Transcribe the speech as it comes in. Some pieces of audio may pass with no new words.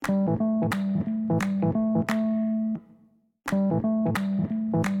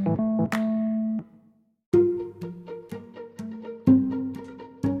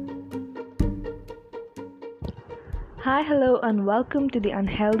and welcome to the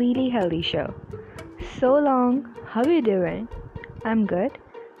Unhealthily Healthy Show. So long, how are you doing? I'm good.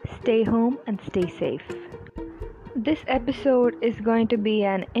 Stay home and stay safe. This episode is going to be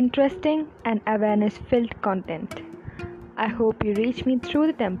an interesting and awareness-filled content. I hope you reach me through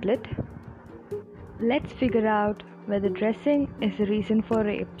the template. Let's figure out whether dressing is the reason for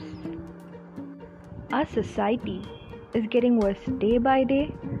rapes. Our society is getting worse day by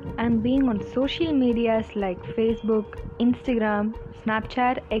day, and being on social medias like Facebook, Instagram,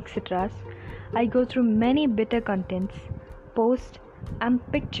 Snapchat, etc., I go through many bitter contents, posts, and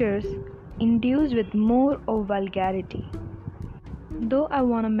pictures induced with more of vulgarity. Though I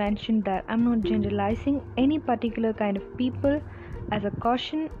want to mention that I'm not generalizing any particular kind of people, as a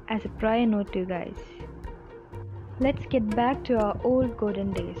caution, as a prior note to you guys. Let's get back to our old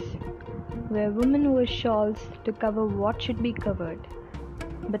golden days, where women wore shawls to cover what should be covered.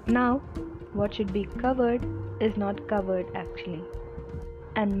 But now, what should be covered is not covered actually.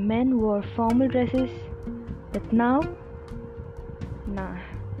 And men wore formal dresses, but now,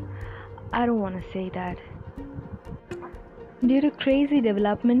 I don't want to say that. Due to crazy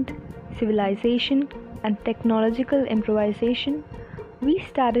development, civilization, and technological improvisation, we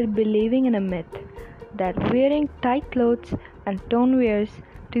started believing in a myth that wearing tight clothes and torn wears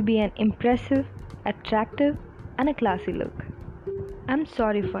to be an impressive, attractive, and a classy look. I'm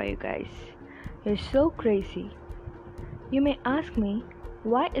sorry for you guys. You're so crazy. You may ask me,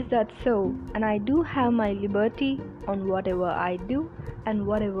 why is that so? And I do have my liberty on whatever I do and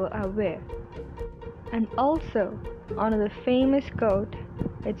whatever I wear. And also, another famous quote,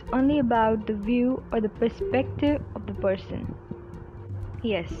 it's only about the view or the perspective of the person.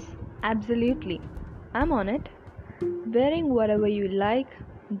 Yes, absolutely. I'm on it. Wearing whatever you like,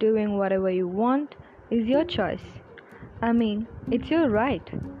 doing whatever you want is your choice. I mean, it's your right,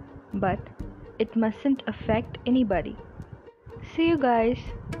 but it mustn't affect anybody. See you guys,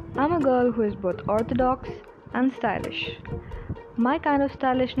 I'm a girl who is both orthodox and stylish. My kind of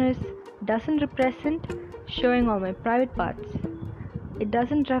stylishness doesn't represent showing all my private parts. It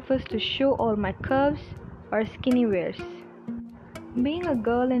doesn't refer to show all my curves or skinny wears. Being a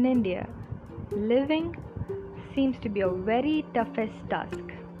girl in India, living seems to be a very toughest task.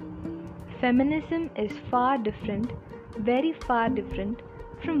 Feminism is far different, very far different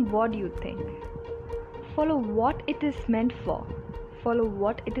from what you think. Follow what it is meant for, follow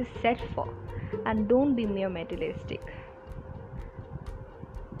what it is set for, and don't be mere materialistic.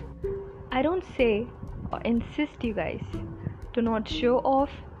 I don't say or insist you guys to not show off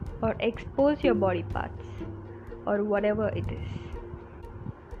or expose your body parts or whatever it is.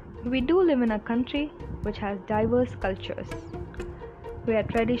 We do live in a country which has diverse cultures. We are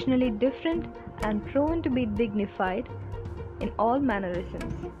traditionally different and proven to be dignified in all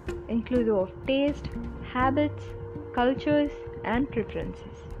mannerisms, inclusive of taste, habits, cultures, and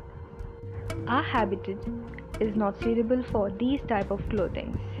preferences. Our habitat is not suitable for these type of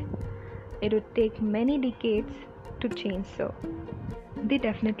clothing. It would take many decades to change so. They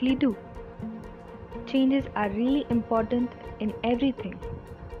definitely do. Changes are really important in everything.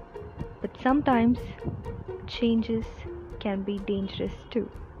 But sometimes changes can be dangerous too.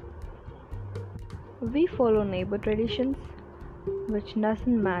 We follow neighbor traditions which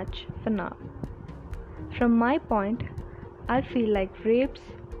doesn't match for now. From my point, I feel like rapes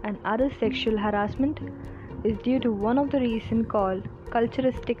and other sexual harassment is due to one of the reasons called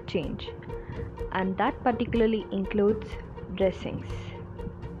culturistic change, and that particularly includes dressings.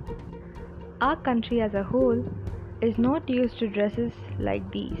 Our country as a whole is not used to dresses like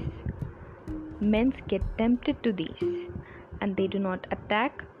these. Men get tempted to these, and they do not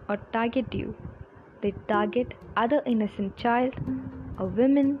attack or target you. They target other innocent child, or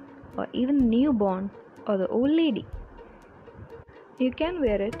women, or even newborn, or the old lady. You can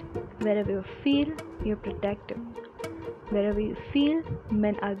wear it wherever you feel you're protected, wherever you feel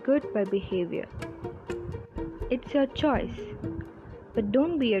men are good by behavior. It's your choice, but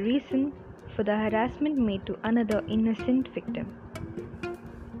don't be a reason for the harassment made to another innocent victim.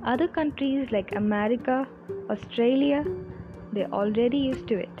 Other countries like America, Australia, they're already used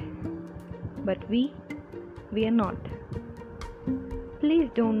to it. But we are not. Please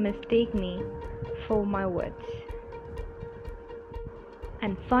don't mistake me for my words.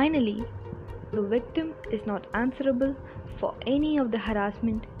 And finally, the victim is not answerable for any of the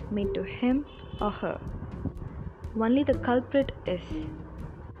harassment made to him or her. Only the culprit is.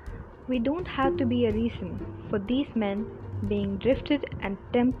 We don't have to be a reason for these men being drifted and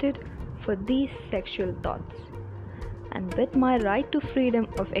tempted for these sexual thoughts. And with my right to freedom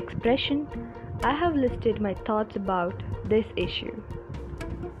of expression, I have listed my thoughts about this issue.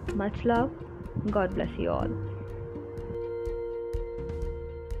 Much love. God bless you all.